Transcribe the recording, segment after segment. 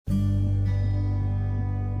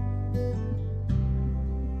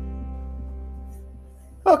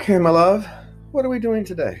Okay, my love, what are we doing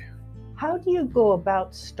today? How do you go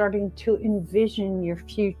about starting to envision your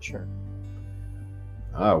future?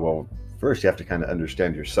 Well, first you have to kind of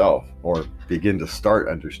understand yourself, or begin to start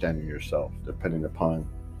understanding yourself, depending upon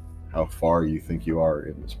how far you think you are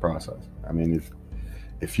in this process. I mean,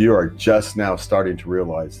 if you are just now starting to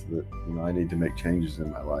realize that, I need to make changes in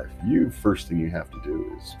my life, first thing you have to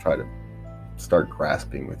do is try to start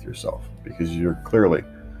grasping with yourself, because you're clearly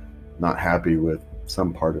not happy with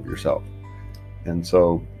some part of yourself. And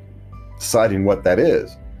so deciding what that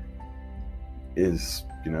is,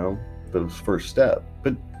 the first step.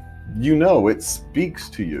 But it speaks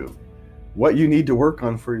to you. What you need to work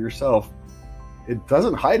on for yourself, it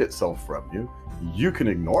doesn't hide itself from you. You can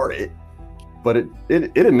ignore it, but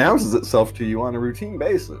it announces itself to you on a routine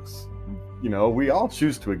basis. We all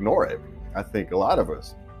choose to ignore it. I think a lot of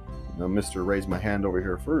us, Mr. Raise My Hand over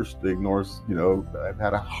here first, ignores, I've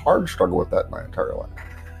had a hard struggle with that my entire life,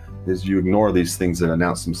 is you ignore these things that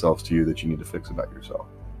announce themselves to you that you need to fix about yourself.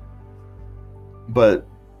 But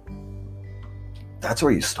that's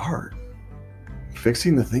where you start.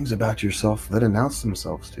 Fixing the things about yourself that announce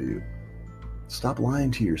themselves to you. Stop lying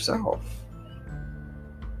to yourself.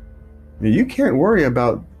 You can't worry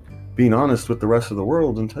about being honest with the rest of the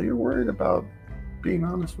world until you're worried about being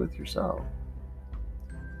honest with yourself.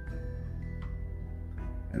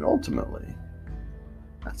 And ultimately,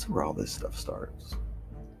 that's where all this stuff starts.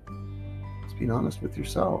 It's being honest with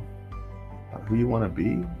yourself about who you want to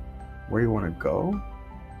be, where you want to go,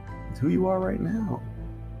 and who you are right now.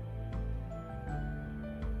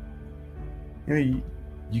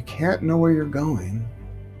 You can't know where you're going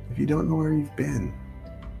if you don't know where you've been.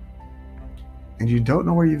 And you don't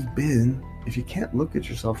know where you've been if you can't look at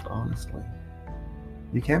yourself honestly.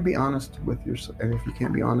 You can't be honest with yourself, and if you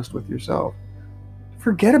can't be honest with yourself,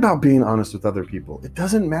 forget about being honest with other people. It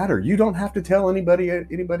doesn't matter. You don't have to tell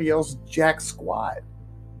anybody else jack squat.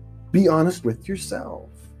 Be honest with yourself.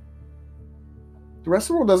 The rest of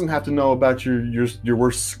the world doesn't have to know about your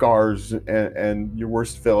worst scars and your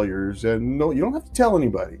worst failures. And no, you don't have to tell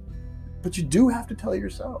anybody. But you do have to tell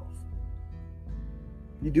yourself.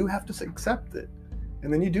 You do have to accept it.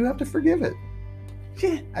 And then you do have to forgive it.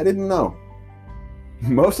 Shit, I didn't know.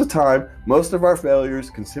 Most of the time, most of our failures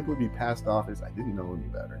can simply be passed off as I didn't know any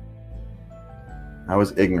better. I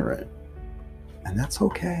was ignorant. And that's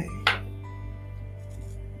okay.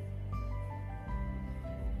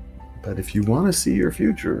 But if you want to see your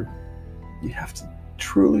future, you have to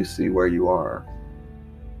truly see where you are.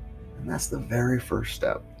 And that's the very first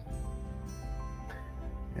step.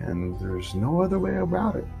 And there's no other way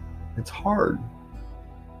about it. It's hard.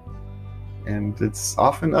 And it's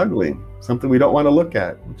often ugly, something we don't want to look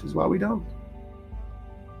at, which is why we don't.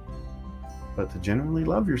 But to genuinely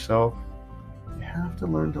love yourself, you have to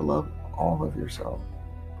learn to love all of yourself,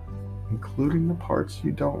 including the parts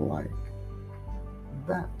you don't like.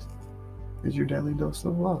 That is your daily dose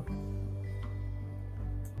of love.